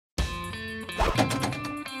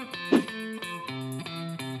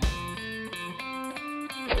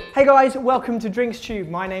Hey guys, welcome to Drinks Tube.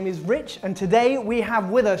 My name is Rich, and today we have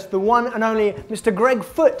with us the one and only Mr. Greg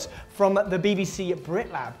Foote from the BBC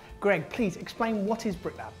BritLab. Greg, please explain what is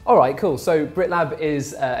BritLab. All right, cool. So BritLab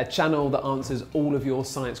is a channel that answers all of your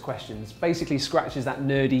science questions, basically scratches that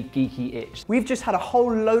nerdy, geeky itch. We've just had a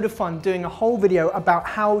whole load of fun doing a whole video about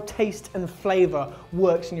how taste and flavour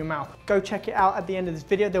works in your mouth. Go check it out at the end of this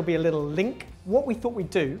video. There'll be a little link. What we thought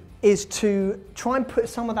we'd do is to try and put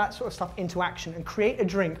some of that sort of stuff into action and create a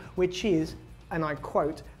drink which is, and I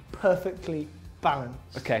quote, perfectly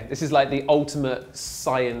balanced. Okay, this is like the ultimate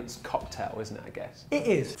science cocktail, isn't it, I guess? It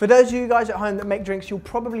is. For those of you guys at home that make drinks, you'll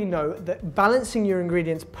probably know that balancing your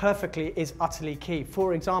ingredients perfectly is utterly key.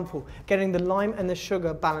 For example, getting the lime and the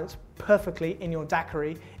sugar balanced perfectly in your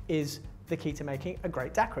daiquiri is the key to making a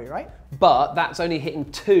great daiquiri, right? But that's only hitting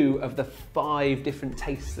 2 of the 5 different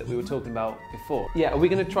tastes that we were talking about before. Yeah, are we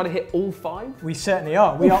going to try to hit all 5? We certainly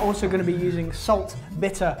are. We are also going to be using salt,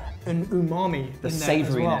 bitter, and umami. The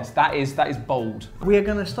savouriness, that is bold. We are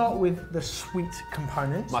going to start with the sweet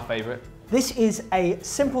components. My favourite. This is a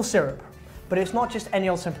simple syrup, but it's not just any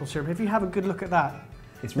old simple syrup. If you have a good look at that,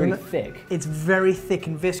 it's really thick. It's very thick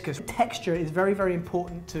and viscous. Texture is very, very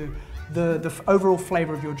important to the overall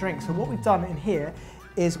flavour of your drink. So what we've done in here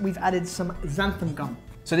is we've added some xanthan gum.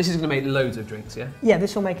 So this is going to make loads of drinks, yeah? Yeah,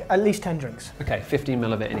 this will make at least 10 drinks. Okay, 15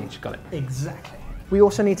 ml of it in each, got it. Exactly. We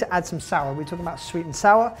also need to add some sour. We're talking about sweet and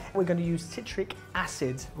sour. We're going to use citric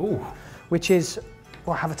acid, Ooh. which is,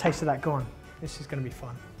 well, have a taste of that, go on. This is going to be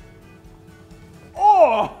fun.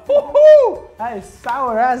 Oh, that is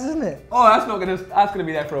sour as, isn't it? Oh, that's gonna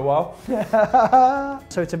be there for a while.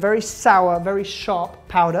 So it's a very sour, very sharp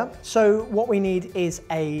powder. So what we need is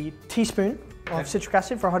a teaspoon of citric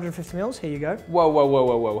acid for 150 mils. Here you go. Whoa, whoa, whoa,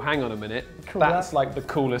 whoa, whoa, hang on a minute. Cool, that's like the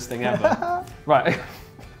coolest thing ever. Right.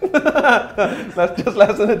 That's just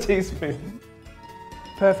less than a teaspoon.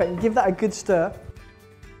 Perfect, give that a good stir.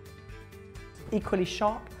 Equally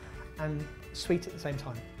sharp and sweet at the same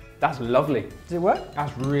time. That's lovely. Does it work?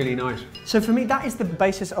 That's really nice. So for me, that is the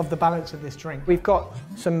basis of the balance of this drink. We've got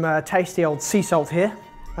some tasty old sea salt here,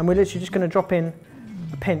 and we're literally just going to drop in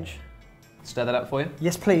a pinch. Stir that up for you?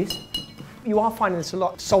 Yes, please. You are finding this a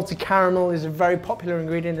lot. Salted caramel is a very popular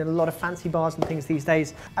ingredient in a lot of fancy bars and things these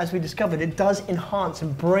days. As we discovered, it does enhance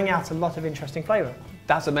and bring out a lot of interesting flavour.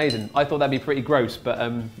 That's amazing. I thought that'd be pretty gross, but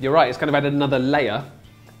you're right, it's kind of added another layer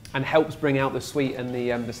and helps bring out the sweet and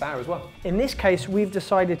the sour as well. In this case, we've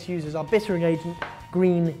decided to use as our bittering agent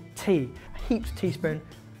green tea. A heaped teaspoon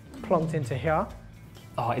plonked into here.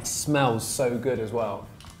 Oh, it smells so good as well.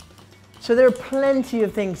 So there are plenty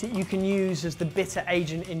of things that you can use as the bitter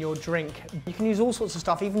agent in your drink. You can use all sorts of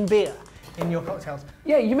stuff, even beer, in your cocktails.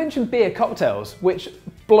 Yeah, you mentioned beer cocktails, which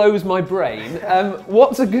blows my brain.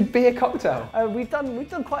 What's a good beer cocktail? We've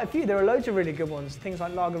done quite a few. There are loads of really good ones. Things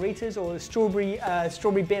like Lagunitas or the strawberry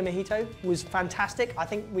beer mojito was fantastic. I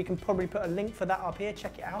think we can probably put a link for that up here.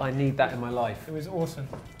 Check it out. I need that in my life. It was awesome.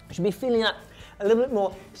 You should be feeling that a little bit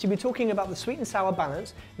more. So we're talking about the sweet and sour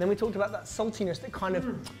balance, and then we talked about that saltiness that kind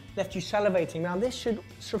of left you salivating. Now this should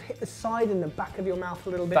sort of hit the side and the back of your mouth a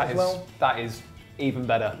little bit as well. That is even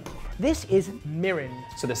better. This is mirin.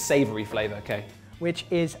 So the savoury flavour, okay. Which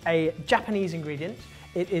is a Japanese ingredient.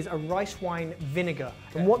 It is a rice wine vinegar.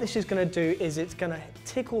 Okay. And what this is going to do is it's going to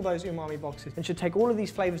tick all those umami boxes and should take all of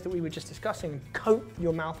these flavours that we were just discussing and coat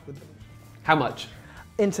your mouth with them. How much?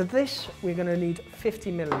 Into this, we're going to need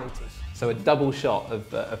 50 millilitres. So a double shot of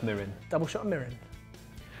mirin. Double shot of mirin.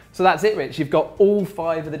 So that's it, Rich. You've got all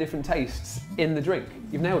 5 of the different tastes in the drink.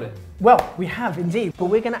 You've nailed it. Well, we have indeed, but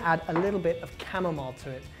we're going to add a little bit of chamomile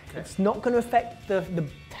to it. Okay. It's not going to affect the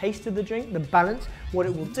taste of the drink, the balance. What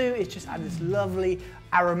it will do is just add this lovely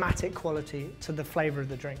aromatic quality to the flavour of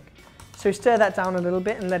the drink. So stir that down a little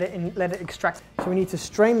bit and let it extract. So we need to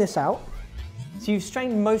strain this out. So you've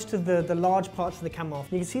strained most of the large parts of the chamomile.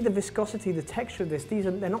 You can see the viscosity, the texture of this.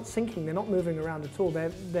 They're not sinking, they're not moving around at all. They're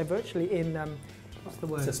virtually in, what's the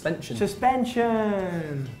word? Suspension.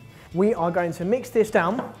 Suspension. We are going to mix this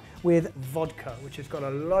down with vodka, which has got a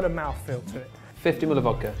lot of mouthfeel to it. 50 ml of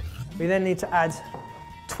vodka. We then need to add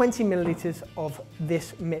 20 millilitres of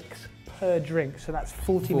this mix per drink. So that's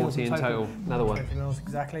 40 mils in total. Another one. 20 mils,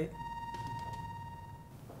 exactly.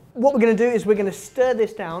 What we're going to do is we're going to stir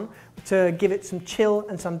this down to give it some chill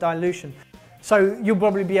and some dilution. So you'll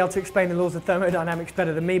probably be able to explain the laws of thermodynamics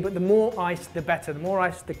better than me, but the more ice, the better. The more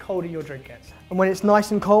ice, the colder your drink gets. And when it's nice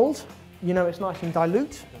and cold, you know it's nice and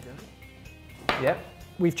dilute. Yeah.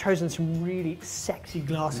 We've chosen some really sexy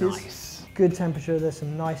glasses. Nice. Good temperature, there's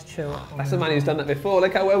some nice chill. That's a man who's done that before.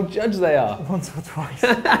 Look how well judged they are. Once or twice.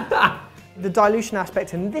 The dilution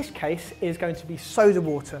aspect in this case is going to be soda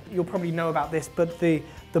water. You'll probably know about this, but the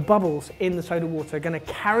bubbles in the soda water are going to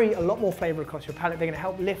carry a lot more flavour across your palate. They're going to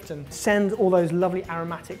help lift and send all those lovely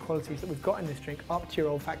aromatic qualities that we've got in this drink up to your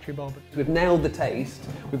olfactory bulb. We've nailed the taste.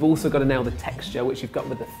 We've also got to nail the texture, which you've got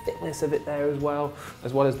with the thickness of it there as well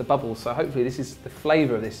as the bubbles. So hopefully the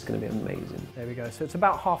flavour of this is going to be amazing. There we go. So it's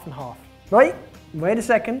about half and half. Right? Wait a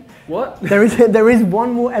second. What? There is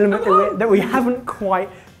one more element that we haven't quite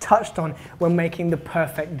touched on when making the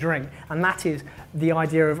perfect drink, and that is the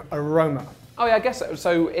idea of aroma. Oh yeah, I guess so.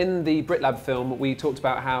 So in the BritLab film, we talked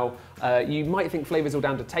about how you might think flavours all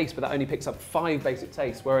down to taste, but that only picks up 5 basic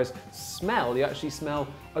tastes, whereas smell, you actually smell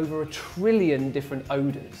over 1 trillion different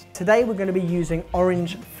odours. Today we're going to be using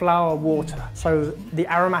orange flower water, so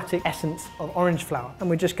the aromatic essence of orange flower, and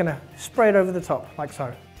we're just going to spray it over the top, like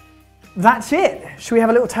so. That's it! Should we have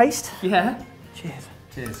a little taste? Yeah. Cheers.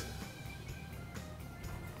 Cheers.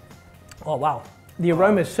 Oh wow. The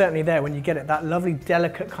aroma is certainly there when you get it, that lovely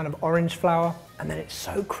delicate kind of orange flower, and then it's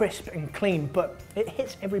so crisp and clean, but it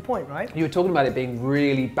hits every point, right? You were talking about it being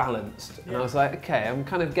really balanced, and I was like, okay, I'm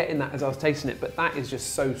kind of getting that as I was tasting it, but that is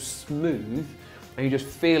just so smooth, and you just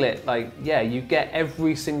feel it like, yeah, you get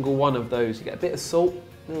every single one of those. You get a bit of salt,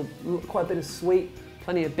 quite a bit of sweet,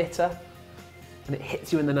 plenty of bitter, and it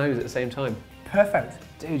hits you in the nose at the same time. Perfect.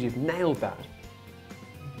 Dude, you've nailed that.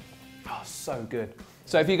 Oh, so good.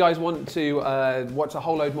 So if you guys want to watch a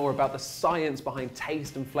whole load more about the science behind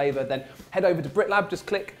taste and flavour, then head over to BritLab, just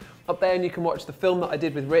click up there and you can watch the film that I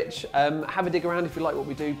did with Rich. Have a dig around. If you like what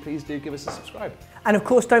we do, please do give us a subscribe. And of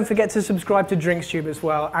course, don't forget to subscribe to DrinksTube as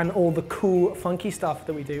well, and all the cool, funky stuff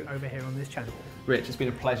that we do over here on this channel. Rich, it's been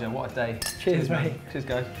a pleasure. What a day. Cheers, mate. Cheers,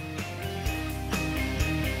 guys.